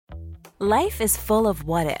Life is full of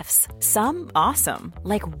what-ifs. Some awesome,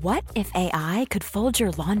 like what if AI could fold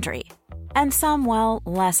your laundry? And some, well,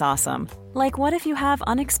 less awesome, like what if you have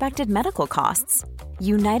unexpected medical costs?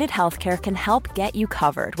 United Healthcare can help get you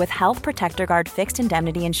covered with Health Protector Guard fixed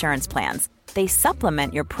indemnity insurance plans. They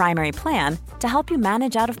supplement your primary plan to help you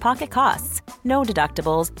manage out-of-pocket costs. No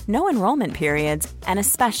deductibles, no enrollment periods, and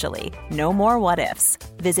especially no more what-ifs.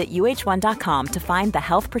 Visit uh1.com to find the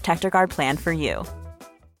Health Protector Guard plan for you.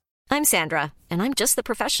 I'm Sandra, and I'm just the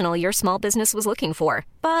professional your small business was looking for.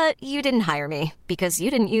 But you didn't hire me because you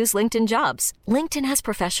didn't use LinkedIn Jobs. LinkedIn has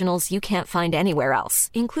professionals you can't find anywhere else,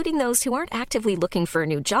 including those who aren't actively looking for a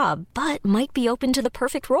new job, but might be open to the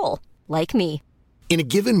perfect role, like me. In a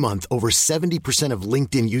given month, over 70% of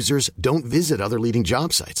LinkedIn users don't visit other leading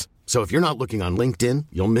job sites. So if you're not looking on LinkedIn,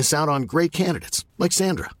 you'll miss out on great candidates like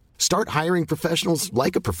Sandra. Start hiring professionals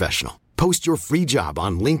like a professional. Post your free job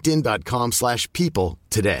on linkedin.com/people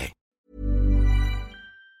today.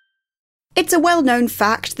 It's a well-known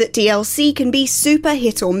fact that DLC can be super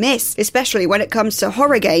hit or miss, especially when it comes to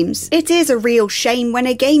horror games. It is a real shame when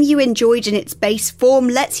a game you enjoyed in its base form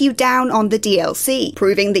lets you down on the DLC,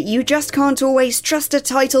 proving that you just can't always trust a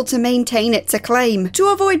title to maintain its acclaim. To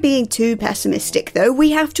avoid being too pessimistic though,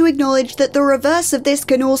 we have to acknowledge that the reverse of this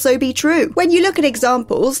can also be true. When you look at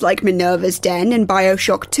examples like Minerva's Den and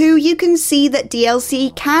BioShock 2, you can see that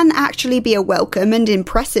DLC can actually be a welcome and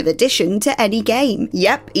impressive addition to any game.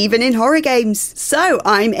 Yep, even in horror games. So,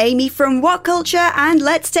 I'm Amy from What Culture, and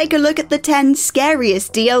let's take a look at the 10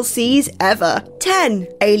 scariest DLCs ever. 10.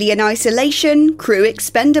 Alien Isolation, Crew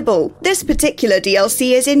Expendable. This particular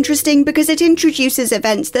DLC is interesting because it introduces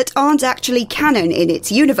events that aren't actually canon in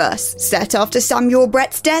its universe. Set after Samuel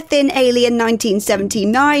Brett's death in Alien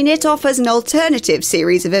 1979, it offers an alternative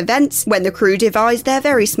series of events when the crew devise their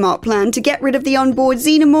very smart plan to get rid of the onboard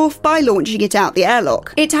xenomorph by launching it out the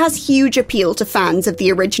airlock. It has huge appeal to fans of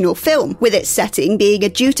the original film, with its setting being a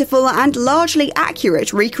dutiful and largely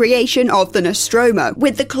accurate recreation of the Nostromo.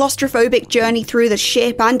 With the claustrophobic journey through the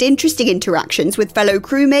ship and interesting interactions with fellow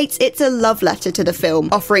crewmates, it's a love letter to the film,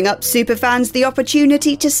 offering up superfans the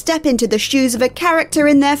opportunity to step into the shoes of a character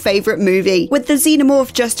in their favourite movie. With the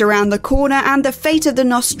xenomorph just around the corner and the fate of the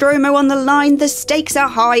Nostromo on the line, the stakes are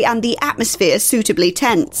high and the atmosphere suitably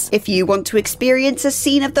tense. If you want to experience a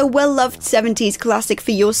scene of the well-loved 70s classic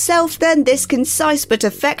for yourself, then this concise but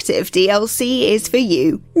effective DLC is for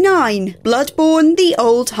you. 9. Bloodborne: The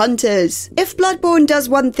Old Hunters. If Bloodborne does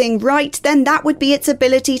one thing right, then that would be its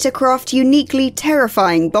ability to craft uniquely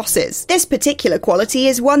terrifying bosses. This particular quality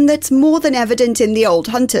is one that's more than evident in The Old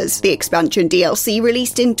Hunters, the expansion DLC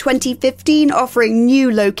released in 2015, offering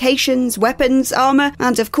new locations, weapons, armor,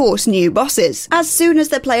 and of course new bosses. As soon as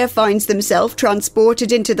the player finds themselves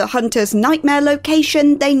transported into the Hunter's nightmare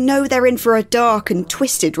location, they know they're in for a dark and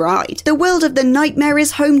twisted ride. The world of the nightmare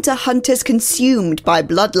is home to hunters consumed by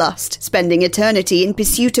bloodlust, spending eternity in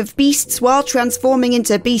pursuit of beasts while transforming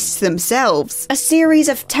into beasts themselves. A series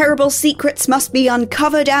of terrible secrets must be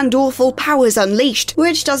uncovered and awful powers unleashed,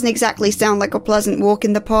 which doesn't exactly sound like a pleasant walk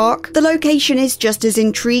in the park. The location is just as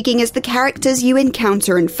intriguing as the characters you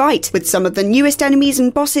encounter and fight, with some of the newest enemies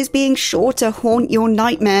and bosses being sure to haunt your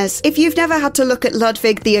nightmares. If you've never had to look at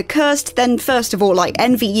Ludwig the Accursed, then first of all I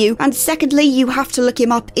envy you, and secondly you have to look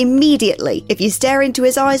him up immediately. If you stare into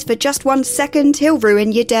his eyes for just 1 second, he'll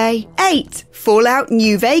ruin your day. 8. Fallout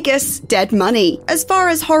New Vegas: Dead Money. As far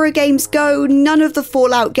as horror games go, none of the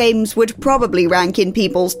Fallout games would probably rank in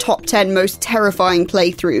people's top 10 most terrifying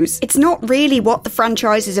playthroughs. It's not really what the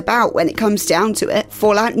franchise is about when it comes down to it.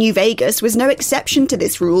 Fallout New Vegas was no exception to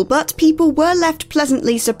this rule, but people were left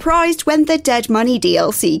pleasantly surprised when the Dead Money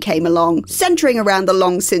DLC came along. Centering around the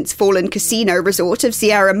long-since fallen casino resort of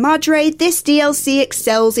Sierra Madre, this DLC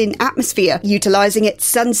excels in atmosphere, utilizing its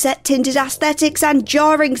sunset-tinted aesthetics and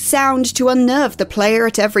jarring sound to unnerve the player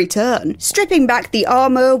at every turn. Stripping back the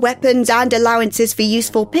armor, weapons, and allowances for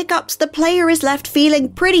useful pickups, the player is left feeling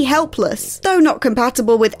pretty helpless. Though not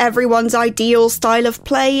compatible with everyone's ideal style of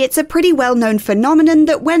play, it's a pretty well-known phenomenon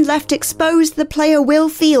that when left exposed, the player will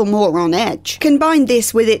feel more on edge. Combine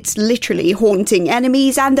this with its literally haunting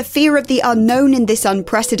enemies and the fear of the unknown in this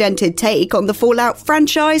unprecedented take on the Fallout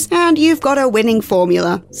franchise, and you've got a winning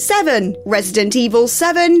formula. 7. Resident Evil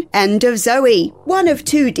 7: 1, End of Zoe. One of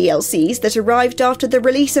 2 DLCs that arrived after the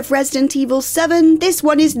release of Resident Evil 7, this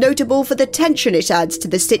one is notable for the tension it adds to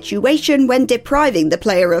the situation when depriving the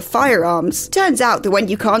player of firearms. Turns out that when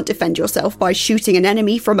you can't defend yourself by shooting an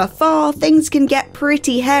enemy from afar, things can get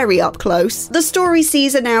pretty hairy up close. The story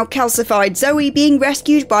sees a now calcified Zoe being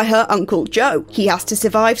rescued by her Uncle Joe. He has to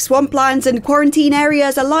survive swamplands and quarantine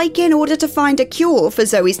areas alike in order to find a cure for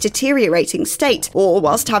Zoe's deteriorating state, all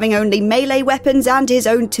whilst having only melee weapons and his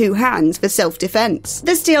own 2 hands for self-defense.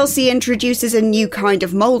 This DLC introduces a new kind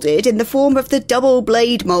of molded in the form of the double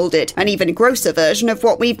blade molded, an even grosser version of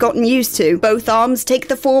what we've gotten used to. Both arms take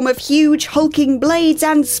the form of huge hulking blades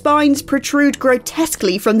and spines protrude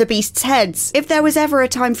grotesquely from the beast's heads. If there was ever a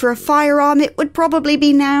time for a firearm, it would probably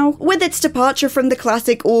be now. With its departure from the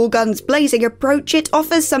classic all guns blazing approach, it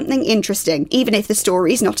offers something interesting. Even if the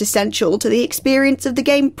story's not essential to the experience of the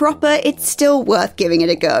game proper, it's still worth giving it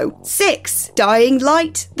a go. 6. Dying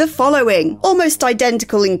Light, The Following. Almost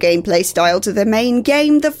identical in gameplay style to the main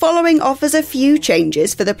game, The Following offers a few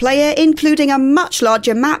changes for the player, including a much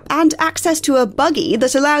larger map and access to a buggy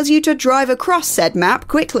that allows you to drive across said map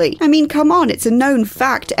quickly. I mean, come on, it's a known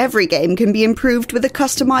fact every game can be improved with a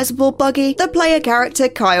customizable buggy. The player character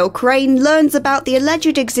Kyle Crane learns about the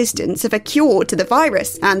alleged existence of a cure to the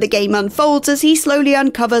virus, and the game unfolds as he slowly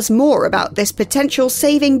uncovers more about this potential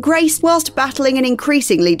saving grace whilst battling an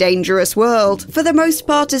increasingly dangerous world. For the most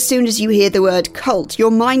part, as soon as you hear the word cult,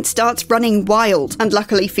 your mind starts running wild, and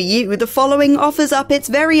luckily for you, The Following offers up its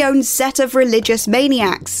very own set of religious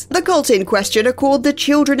maniacs. The cult in question are called the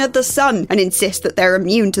Children of the Sun, and insist that they're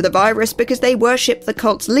immune to the virus because they worship the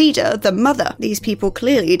cult's leader, the Mother. These people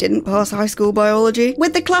clearly didn't pass high school biology.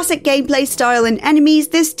 With the classic gameplay style and enemies,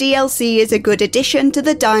 this DLC is a good addition to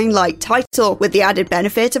the Dying Light title, with the added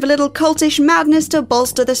benefit of a little cultish madness to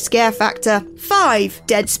bolster the scare factor. 5.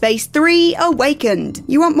 Dead Space 3 Awakened.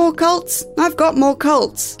 You want more cults? I've got more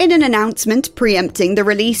cults. In an announcement preempting the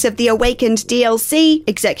release of the Awakened DLC,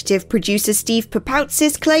 executive producer Steve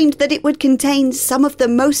Papoutsis claimed that it would contain some of the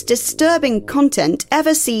most disturbing content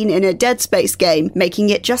ever seen in a Dead Space game, making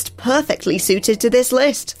it just perfectly suited to this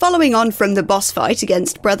list. Following on from the boss fight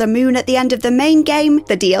against Brother Moon at the end of the main game,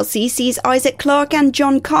 the DLC sees Isaac Clarke and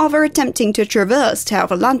John Carver attempting to traverse Tau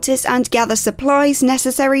Volantis and gather supplies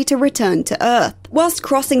necessary to return to Earth. Whilst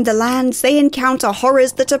crossing the lands, they encounter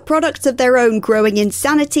horrors that are products of their own growing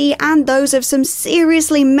insanity and those of some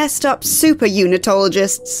seriously messed up super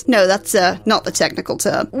unitologists. No, that's not the technical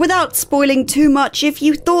term. Without spoiling too much, if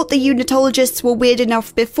you thought the unitologists were weird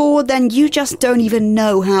enough before, then you just don't even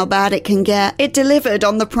know how bad it can get. It delivered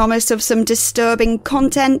on the promise of some disturbing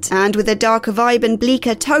content, and with a darker vibe and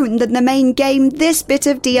bleaker tone than the main game, this bit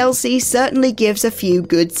of DLC certainly gives a few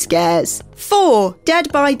good scares. 4.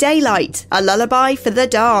 Dead by Daylight, a lullaby for the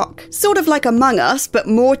dark. Sort of like Among Us, but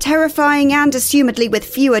more terrifying and assumedly with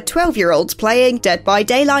fewer 12-year-olds playing, Dead by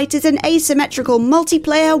Daylight is an asymmetrical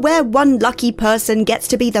multiplayer where one lucky person gets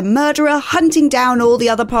to be the murderer hunting down all the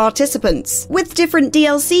other participants. With different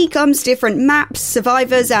DLC comes different maps,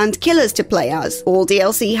 survivors and killers to play as. All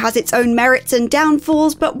DLC has its own merits and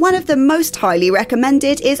downfalls, but one of the most highly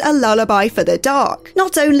recommended is A Lullaby for the Dark.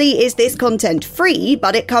 Not only is this content free,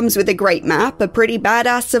 but it comes with a great map, a pretty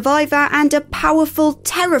badass survivor, and a powerful,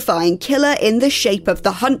 terrifying killer in the shape of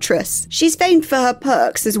the Huntress. She's famed for her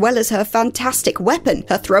perks as well as her fantastic weapon,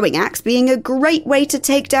 her throwing axe being a great way to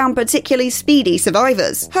take down particularly speedy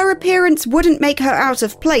survivors. Her appearance wouldn't make her out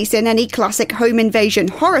of place in any classic home invasion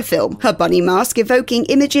horror film, her bunny mask evoking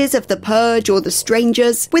images of The Purge or The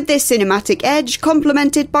Strangers. With this cinematic edge,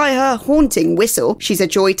 complemented by her haunting whistle, she's a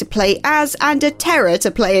joy to play as and a terror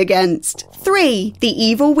to play against. 3. The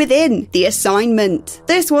Evil Within, The Assignment.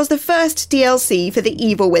 This was the first DLC for The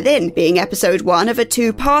Evil Within, being episode 1 of a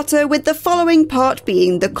 2-parter, with the following part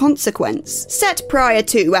being The Consequence. Set prior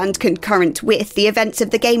to and concurrent with the events of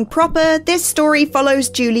the game proper, this story follows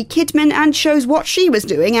Julie Kidman and shows what she was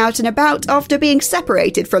doing out and about after being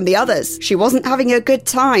separated from the others. She wasn't having a good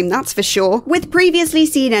time, that's for sure. With previously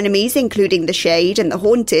seen enemies, including the Shade and the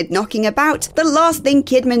Haunted, knocking about, the last thing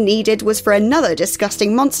Kidman needed was for another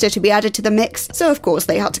disgusting monster to be added to the mix, so of course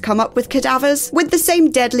they had to come up with cadavers. With the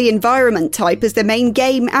same deadly environment type as the main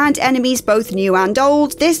game and enemies both new and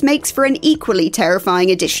old, this makes for an equally terrifying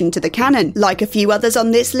addition to the canon. Like a few others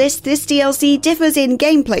on this list, this DLC differs in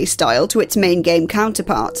gameplay style to its main game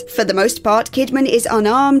counterpart. For the most part, Kidman is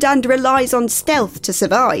unarmed and relies on stealth to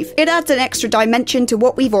survive. It adds an extra dimension to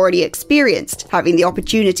what we've already experienced, having the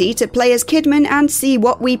opportunity to play as Kidman and see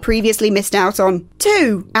what we previously missed out on.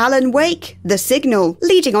 2. Alan Wake, The Signal.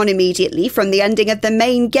 Leading on immediately from the ending of the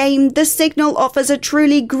main game, The Signal offers a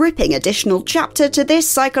truly gripping additional chapter to this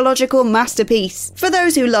psychological masterpiece. For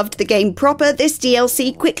those who loved the game proper, this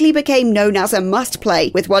DLC quickly became known as a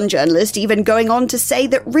must-play, with one journalist even going on to say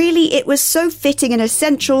that really it was so fitting and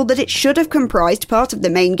essential that it should have comprised part of the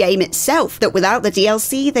main game itself, that without the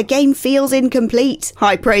DLC, the game feels incomplete.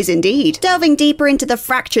 High praise indeed. Delving deeper into the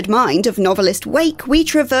fractured mind of novelist Wake, we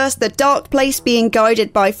traverse the dark place being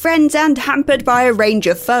guided by friends and hampered by a range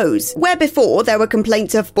of foes. Where before there were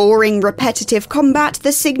complaints of boring, repetitive combat,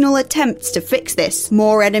 the Signal attempts to fix this.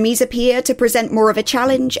 More enemies appear to present more of a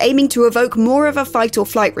challenge, aiming to evoke more of a fight or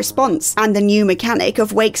flight response, and the new mechanic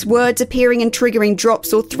of Wake's words appearing and triggering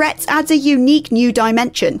drops or threats adds a unique new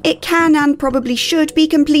dimension. It can and probably should be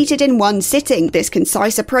completed in one sitting. This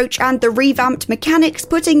concise approach and the revamped mechanics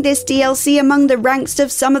putting this DLC among the ranks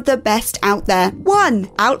of some of the best out there.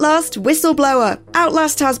 1. Outlast Whistleblower.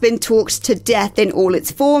 Outlast has been talked to death in all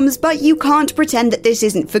its forms, but you can't pretend that this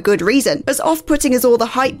isn't for good reason. As off-putting as all the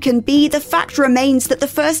hype can be, the fact remains that the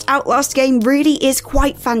first Outlast game really is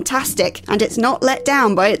quite fantastic, and it's not let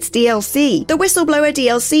down by its DLC. The Whistleblower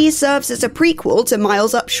DLC serves as a prequel to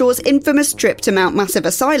Miles Upshaw's infamous trip to Mount Massive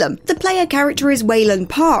Asylum. The player character is Waylon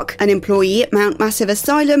Park, an employee at Mount Massive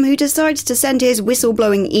Asylum who decides to send his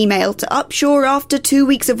whistleblowing email to Upshaw after 2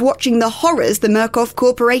 weeks of watching the horrors the Murkoff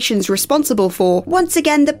Corporation's responsible for. Once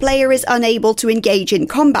again, the player is unable to engage in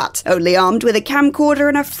combat, only armed with a camcorder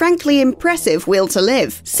and a frankly impressive will to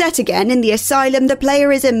live. Set again in the asylum, the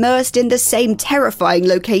player is immersed in the same terrifying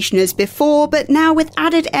location as before, but now with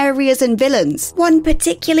added areas and villains. One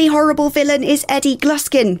particularly horrible villain is Eddie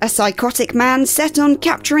Gluskin, a psychotic man set on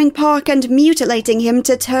capturing Park and mutilating him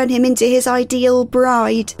to turn him into his ideal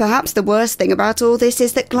bride. Perhaps the worst thing about all this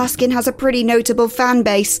is that Gluskin has a pretty notable fan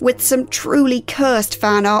base, with some truly cursed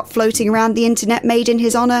fan art floating around the internet made in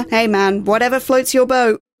his honor. Hey man, whatever floats your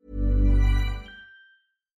boat.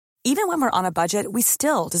 Even when we're on a budget, we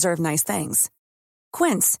still deserve nice things.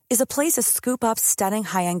 Quince is a place to scoop up stunning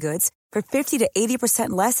high-end goods for 50 to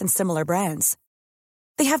 80% less than similar brands.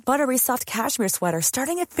 They have buttery soft cashmere sweaters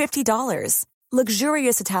starting at $50,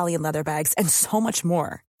 luxurious Italian leather bags, and so much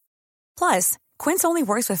more. Plus, Quince only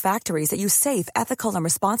works with factories that use safe, ethical, and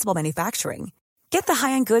responsible manufacturing. Get the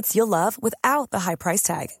high-end goods you'll love without the high price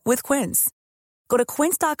tag with Quince. Go to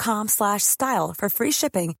quince.com/style for free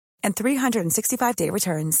shipping and 365-day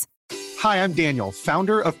returns. Hi, I'm Daniel,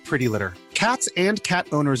 founder of Pretty Litter. Cats and cat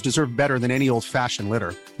owners deserve better than any old-fashioned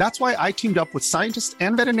litter. That's why I teamed up with scientists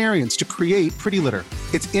and veterinarians to create Pretty Litter.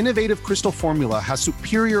 Its innovative crystal formula has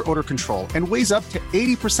superior odor control and weighs up to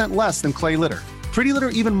 80% less than clay litter. Pretty Litter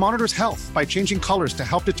even monitors health by changing colors to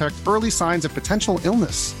help detect early signs of potential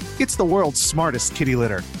illness. It's the world's smartest kitty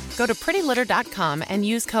litter. Go to prettylitter.com and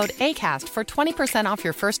use code ACAST for 20% off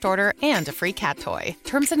your first order and a free cat toy.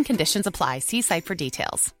 Terms and conditions apply. See site for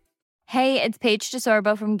details. Hey, it's Paige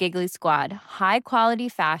DeSorbo from Giggly Squad. High quality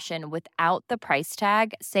fashion without the price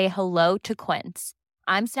tag. Say hello to Quince.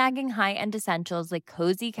 I'm snagging high-end essentials like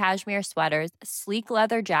cozy cashmere sweaters, sleek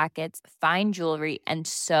leather jackets, fine jewelry, and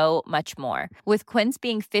so much more. With Quince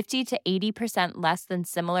being 50 to 80% less than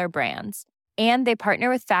similar brands. And they partner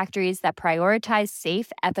with factories that prioritize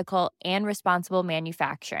safe, ethical, and responsible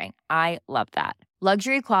manufacturing. I love that.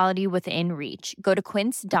 Luxury quality within reach. Go to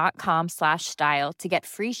quince.com/style to get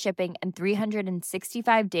free shipping and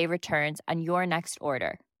 365-day returns on your next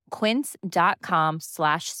order.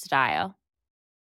 Quince.com/style.